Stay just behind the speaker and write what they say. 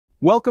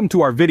Welcome to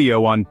our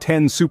video on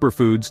 10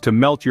 superfoods to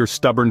melt your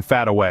stubborn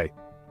fat away.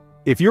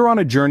 If you're on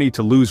a journey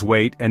to lose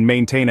weight and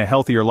maintain a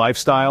healthier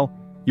lifestyle,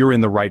 you're in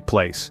the right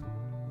place.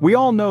 We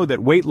all know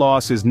that weight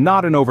loss is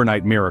not an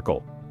overnight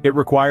miracle. It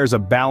requires a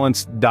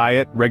balanced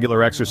diet,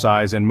 regular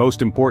exercise, and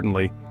most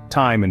importantly,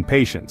 time and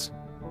patience.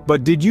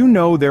 But did you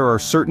know there are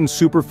certain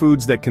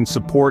superfoods that can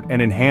support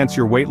and enhance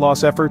your weight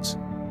loss efforts?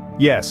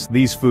 Yes,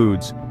 these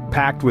foods,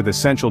 packed with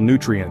essential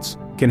nutrients,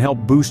 can help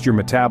boost your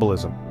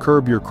metabolism,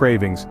 curb your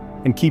cravings,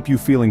 and keep you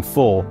feeling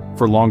full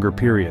for longer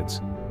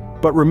periods.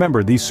 But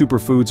remember, these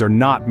superfoods are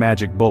not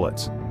magic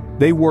bullets.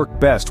 They work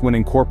best when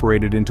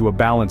incorporated into a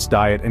balanced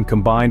diet and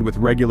combined with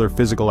regular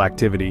physical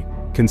activity.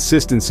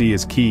 Consistency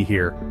is key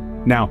here.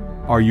 Now,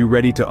 are you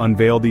ready to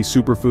unveil these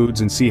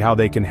superfoods and see how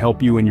they can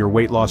help you in your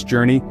weight loss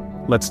journey?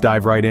 Let's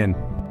dive right in.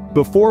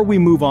 Before we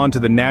move on to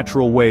the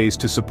natural ways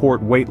to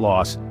support weight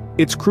loss,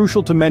 it's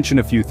crucial to mention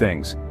a few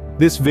things.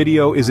 This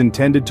video is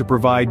intended to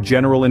provide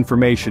general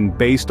information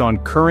based on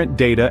current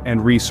data and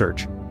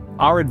research.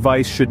 Our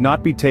advice should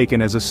not be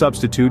taken as a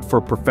substitute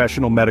for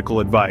professional medical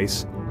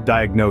advice,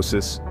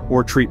 diagnosis,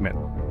 or treatment.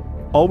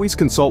 Always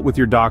consult with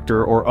your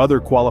doctor or other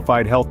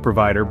qualified health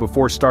provider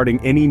before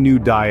starting any new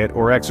diet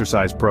or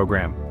exercise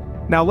program.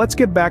 Now let's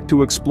get back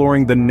to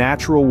exploring the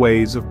natural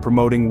ways of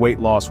promoting weight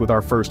loss with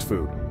our first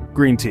food,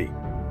 green tea.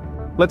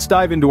 Let's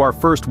dive into our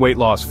first weight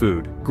loss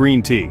food,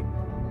 green tea.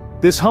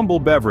 This humble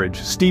beverage,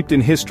 steeped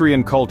in history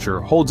and culture,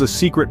 holds a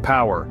secret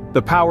power,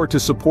 the power to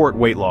support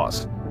weight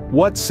loss.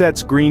 What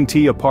sets green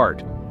tea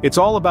apart? It's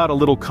all about a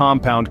little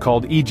compound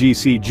called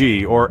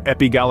EGCG, or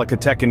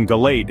epigallocatechin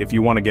gallate if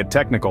you want to get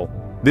technical.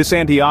 This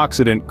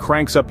antioxidant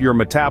cranks up your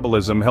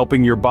metabolism,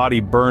 helping your body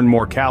burn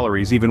more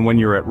calories even when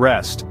you're at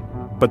rest.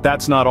 But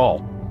that's not all.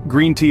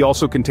 Green tea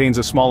also contains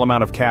a small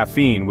amount of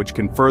caffeine, which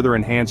can further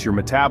enhance your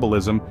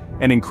metabolism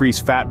and increase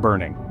fat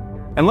burning.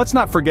 And let's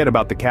not forget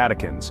about the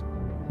catechins.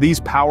 These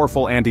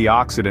powerful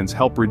antioxidants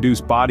help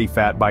reduce body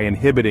fat by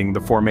inhibiting the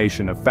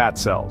formation of fat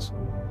cells.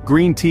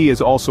 Green tea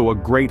is also a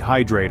great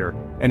hydrator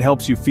and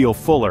helps you feel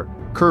fuller,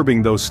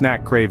 curbing those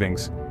snack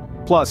cravings.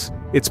 Plus,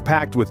 it's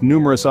packed with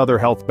numerous other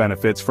health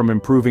benefits, from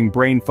improving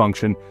brain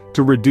function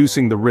to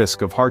reducing the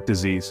risk of heart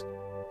disease.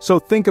 So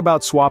think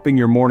about swapping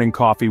your morning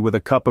coffee with a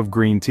cup of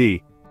green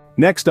tea.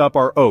 Next up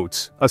are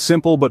oats, a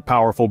simple but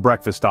powerful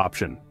breakfast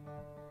option.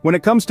 When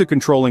it comes to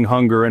controlling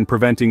hunger and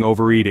preventing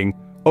overeating,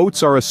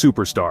 oats are a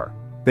superstar.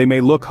 They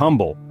may look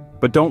humble,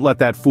 but don't let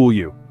that fool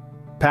you.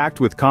 Packed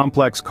with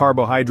complex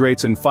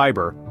carbohydrates and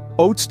fiber,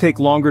 oats take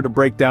longer to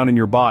break down in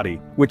your body,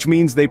 which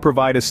means they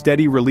provide a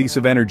steady release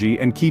of energy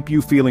and keep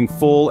you feeling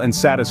full and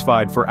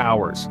satisfied for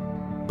hours.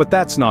 But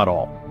that's not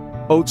all.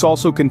 Oats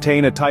also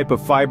contain a type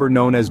of fiber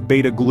known as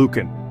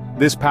beta-glucan.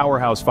 This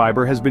powerhouse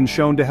fiber has been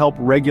shown to help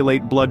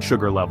regulate blood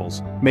sugar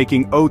levels,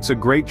 making oats a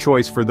great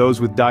choice for those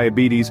with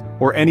diabetes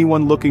or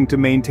anyone looking to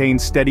maintain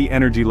steady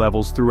energy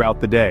levels throughout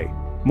the day.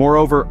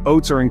 Moreover,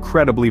 oats are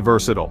incredibly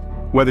versatile.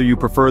 Whether you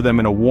prefer them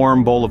in a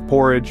warm bowl of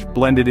porridge,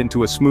 blended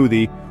into a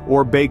smoothie,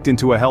 or baked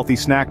into a healthy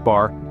snack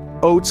bar,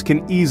 oats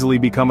can easily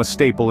become a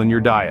staple in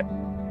your diet.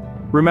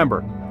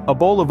 Remember, a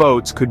bowl of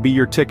oats could be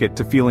your ticket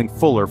to feeling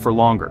fuller for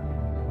longer.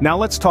 Now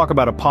let's talk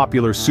about a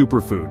popular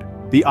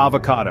superfood, the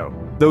avocado.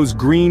 Those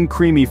green,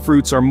 creamy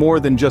fruits are more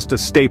than just a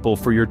staple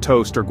for your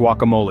toast or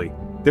guacamole.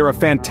 They're a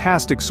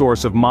fantastic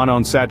source of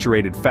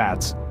monounsaturated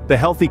fats, the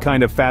healthy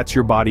kind of fats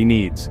your body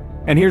needs.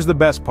 And here's the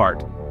best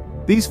part.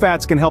 These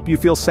fats can help you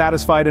feel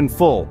satisfied and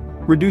full,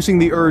 reducing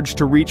the urge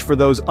to reach for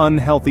those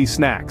unhealthy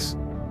snacks.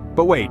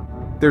 But wait,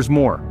 there's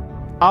more.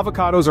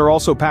 Avocados are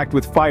also packed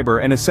with fiber,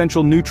 an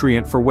essential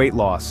nutrient for weight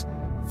loss.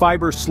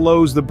 Fiber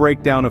slows the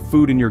breakdown of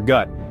food in your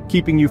gut,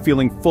 keeping you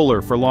feeling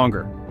fuller for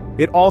longer.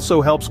 It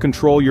also helps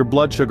control your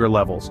blood sugar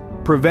levels,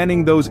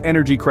 preventing those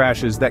energy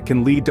crashes that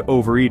can lead to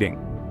overeating.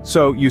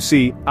 So, you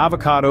see,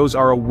 avocados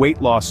are a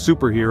weight loss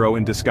superhero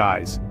in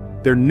disguise.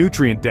 They're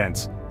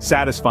nutrient-dense,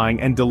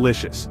 satisfying, and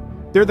delicious.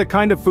 They're the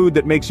kind of food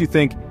that makes you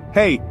think,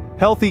 hey,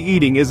 healthy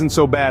eating isn't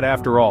so bad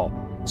after all.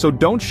 So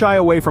don't shy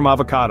away from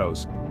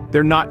avocados.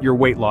 They're not your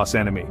weight loss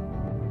enemy.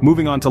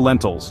 Moving on to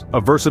lentils,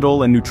 a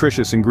versatile and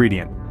nutritious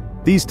ingredient.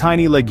 These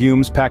tiny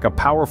legumes pack a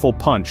powerful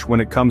punch when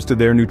it comes to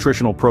their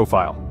nutritional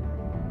profile.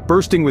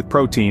 Bursting with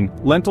protein,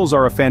 lentils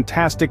are a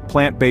fantastic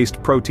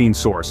plant-based protein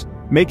source,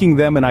 making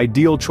them an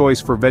ideal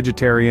choice for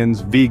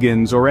vegetarians,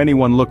 vegans, or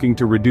anyone looking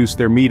to reduce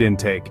their meat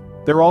intake.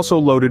 They're also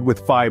loaded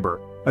with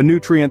fiber, a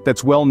nutrient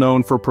that's well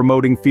known for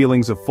promoting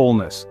feelings of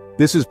fullness.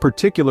 This is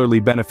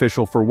particularly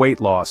beneficial for weight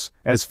loss,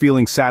 as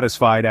feeling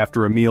satisfied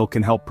after a meal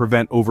can help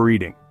prevent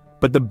overeating.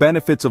 But the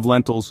benefits of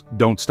lentils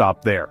don't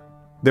stop there.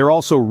 They're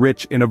also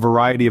rich in a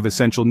variety of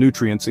essential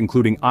nutrients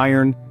including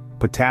iron,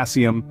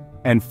 potassium,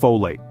 and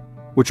folate,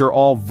 which are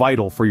all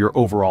vital for your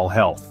overall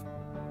health.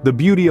 The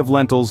beauty of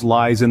lentils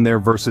lies in their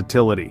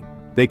versatility.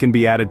 They can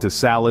be added to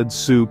salads,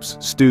 soups,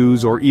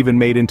 stews, or even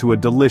made into a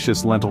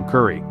delicious lentil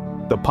curry.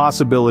 The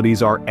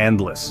possibilities are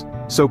endless,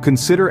 so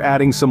consider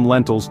adding some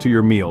lentils to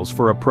your meals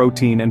for a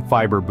protein and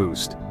fiber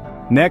boost.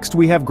 Next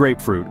we have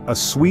grapefruit, a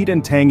sweet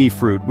and tangy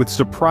fruit with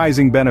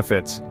surprising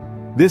benefits.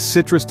 This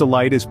citrus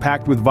delight is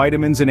packed with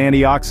vitamins and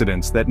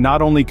antioxidants that not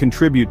only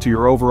contribute to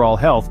your overall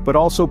health but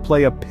also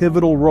play a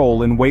pivotal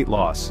role in weight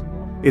loss.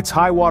 Its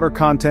high water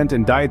content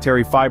and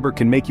dietary fiber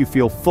can make you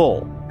feel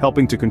full,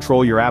 helping to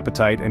control your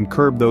appetite and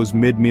curb those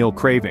mid-meal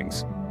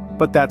cravings.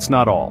 But that's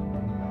not all.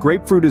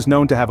 Grapefruit is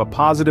known to have a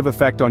positive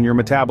effect on your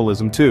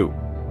metabolism too.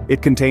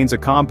 It contains a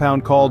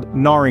compound called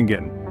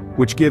naringin,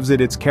 which gives it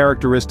its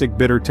characteristic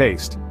bitter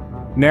taste.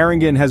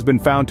 Naringin has been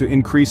found to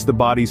increase the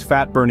body's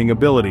fat-burning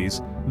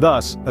abilities,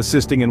 thus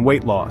assisting in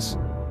weight loss.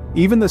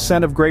 Even the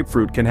scent of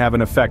grapefruit can have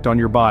an effect on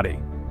your body.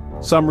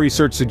 Some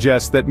research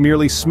suggests that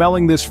merely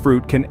smelling this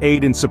fruit can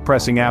aid in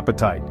suppressing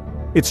appetite.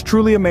 It's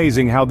truly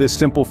amazing how this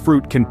simple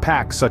fruit can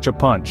pack such a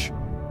punch.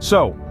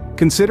 So,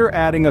 consider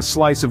adding a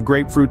slice of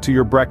grapefruit to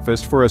your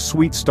breakfast for a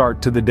sweet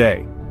start to the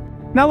day.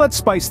 Now let's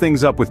spice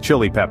things up with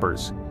chili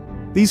peppers.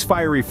 These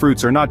fiery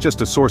fruits are not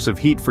just a source of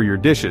heat for your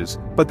dishes,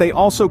 but they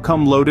also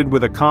come loaded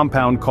with a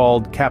compound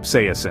called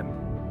capsaicin.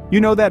 You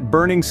know that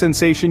burning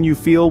sensation you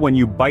feel when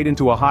you bite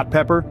into a hot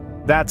pepper?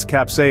 That's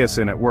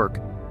capsaicin at work.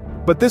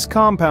 But this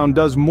compound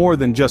does more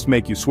than just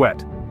make you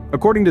sweat.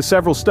 According to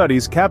several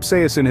studies,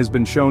 capsaicin has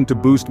been shown to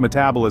boost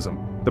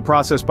metabolism, the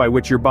process by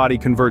which your body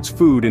converts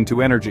food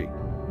into energy.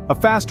 A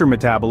faster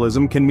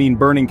metabolism can mean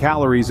burning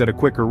calories at a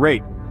quicker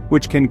rate,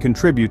 which can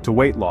contribute to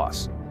weight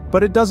loss.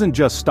 But it doesn't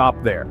just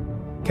stop there.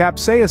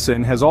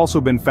 Capsaicin has also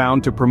been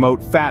found to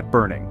promote fat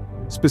burning,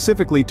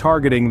 specifically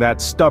targeting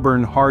that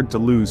stubborn,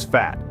 hard-to-lose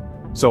fat.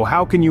 So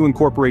how can you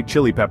incorporate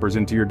chili peppers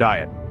into your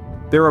diet?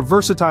 They're a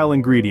versatile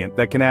ingredient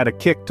that can add a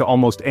kick to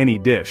almost any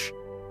dish.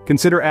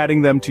 Consider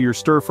adding them to your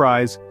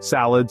stir-fries,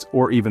 salads,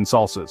 or even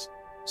salsas.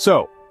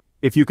 So,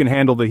 if you can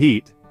handle the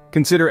heat,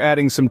 consider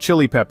adding some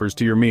chili peppers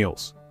to your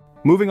meals.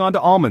 Moving on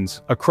to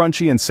almonds, a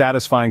crunchy and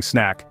satisfying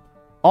snack.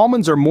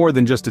 Almonds are more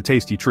than just a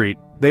tasty treat,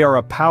 they are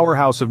a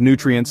powerhouse of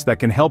nutrients that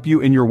can help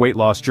you in your weight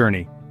loss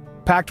journey.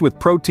 Packed with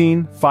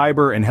protein,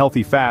 fiber, and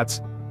healthy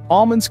fats,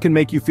 almonds can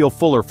make you feel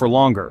fuller for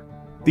longer.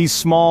 These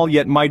small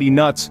yet mighty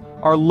nuts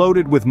are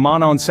loaded with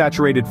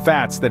monounsaturated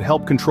fats that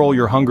help control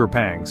your hunger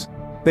pangs.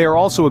 They are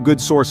also a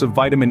good source of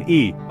vitamin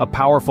E, a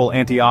powerful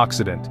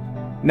antioxidant.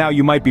 Now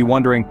you might be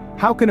wondering,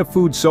 how can a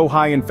food so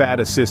high in fat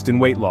assist in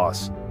weight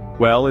loss?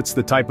 Well, it's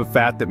the type of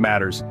fat that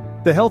matters.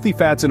 The healthy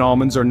fats in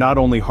almonds are not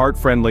only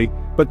heart-friendly,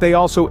 but they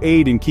also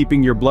aid in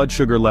keeping your blood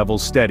sugar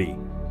levels steady.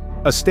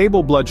 A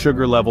stable blood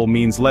sugar level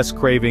means less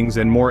cravings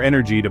and more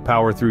energy to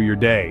power through your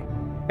day.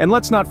 And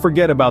let's not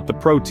forget about the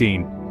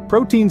protein.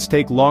 Proteins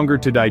take longer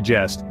to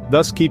digest,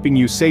 thus keeping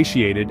you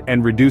satiated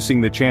and reducing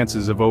the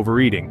chances of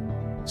overeating.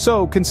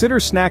 So, consider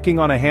snacking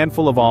on a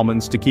handful of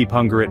almonds to keep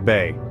hunger at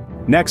bay.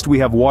 Next we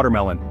have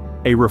watermelon,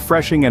 a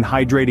refreshing and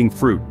hydrating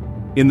fruit.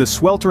 In the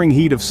sweltering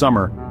heat of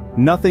summer,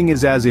 nothing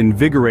is as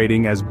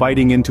invigorating as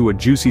biting into a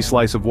juicy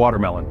slice of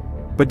watermelon.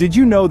 But did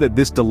you know that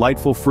this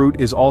delightful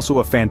fruit is also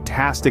a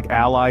fantastic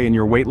ally in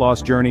your weight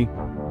loss journey?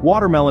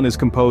 Watermelon is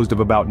composed of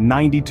about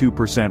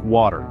 92%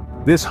 water.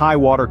 This high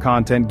water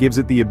content gives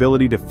it the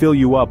ability to fill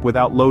you up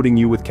without loading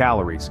you with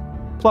calories.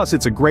 Plus,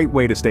 it's a great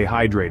way to stay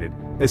hydrated,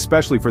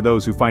 especially for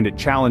those who find it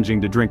challenging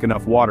to drink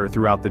enough water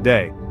throughout the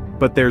day.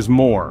 But there's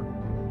more.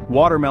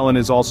 Watermelon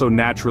is also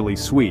naturally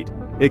sweet.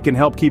 It can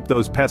help keep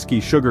those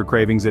pesky sugar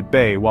cravings at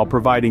bay while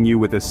providing you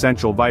with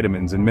essential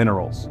vitamins and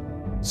minerals.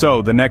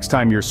 So, the next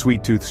time your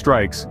sweet tooth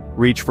strikes,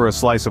 reach for a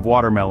slice of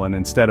watermelon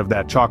instead of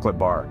that chocolate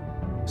bar.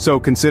 So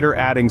consider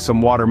adding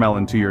some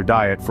watermelon to your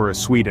diet for a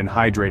sweet and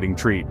hydrating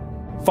treat.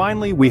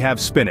 Finally, we have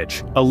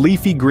spinach, a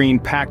leafy green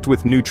packed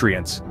with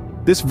nutrients.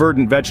 This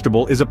verdant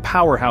vegetable is a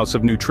powerhouse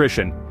of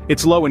nutrition.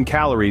 It's low in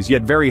calories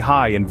yet very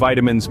high in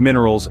vitamins,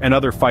 minerals, and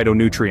other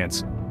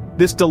phytonutrients.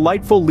 This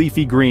delightful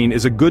leafy green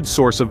is a good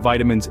source of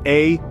vitamins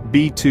A,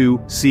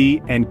 B2,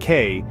 C, and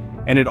K,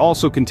 and it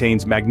also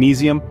contains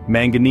magnesium,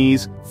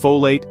 manganese,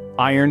 folate,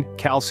 iron,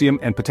 calcium,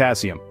 and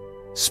potassium.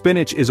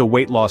 Spinach is a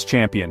weight loss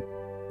champion.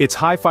 Its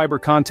high fiber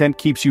content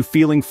keeps you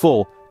feeling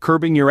full,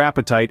 curbing your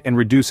appetite and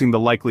reducing the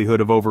likelihood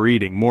of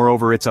overeating.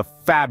 Moreover, it's a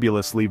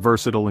fabulously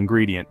versatile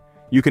ingredient.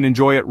 You can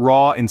enjoy it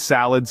raw in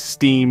salads,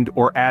 steamed,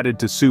 or added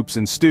to soups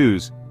and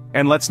stews.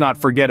 And let's not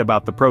forget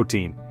about the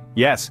protein.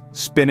 Yes,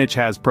 spinach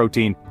has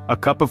protein. A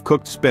cup of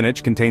cooked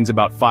spinach contains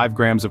about 5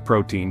 grams of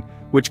protein,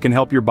 which can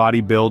help your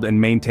body build and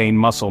maintain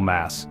muscle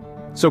mass.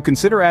 So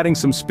consider adding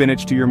some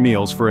spinach to your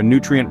meals for a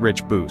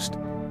nutrient-rich boost.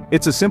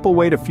 It's a simple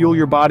way to fuel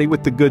your body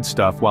with the good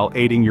stuff while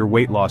aiding your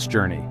weight loss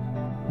journey.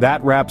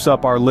 That wraps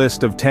up our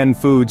list of 10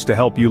 foods to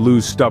help you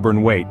lose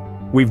stubborn weight.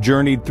 We've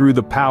journeyed through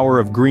the power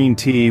of green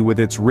tea with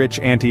its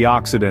rich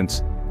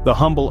antioxidants, the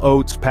humble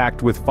oats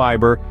packed with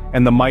fiber,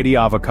 and the mighty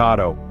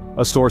avocado,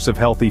 a source of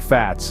healthy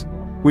fats.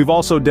 We've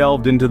also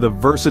delved into the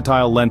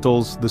versatile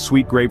lentils, the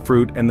sweet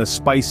grapefruit, and the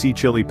spicy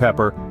chili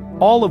pepper,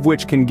 all of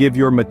which can give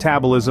your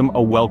metabolism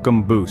a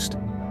welcome boost.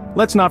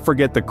 Let's not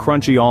forget the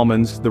crunchy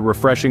almonds, the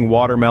refreshing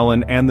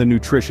watermelon, and the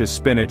nutritious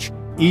spinach,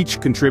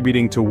 each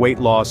contributing to weight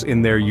loss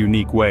in their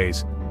unique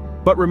ways.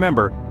 But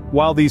remember,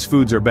 while these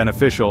foods are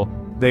beneficial,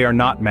 they are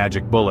not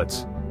magic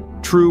bullets.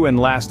 True and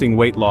lasting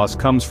weight loss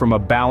comes from a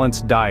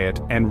balanced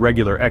diet and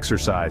regular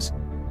exercise.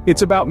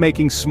 It's about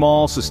making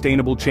small,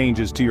 sustainable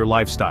changes to your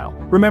lifestyle.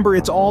 Remember,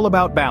 it's all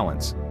about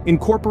balance.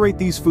 Incorporate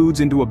these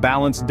foods into a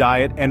balanced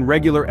diet and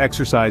regular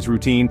exercise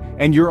routine,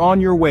 and you're on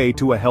your way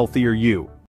to a healthier you.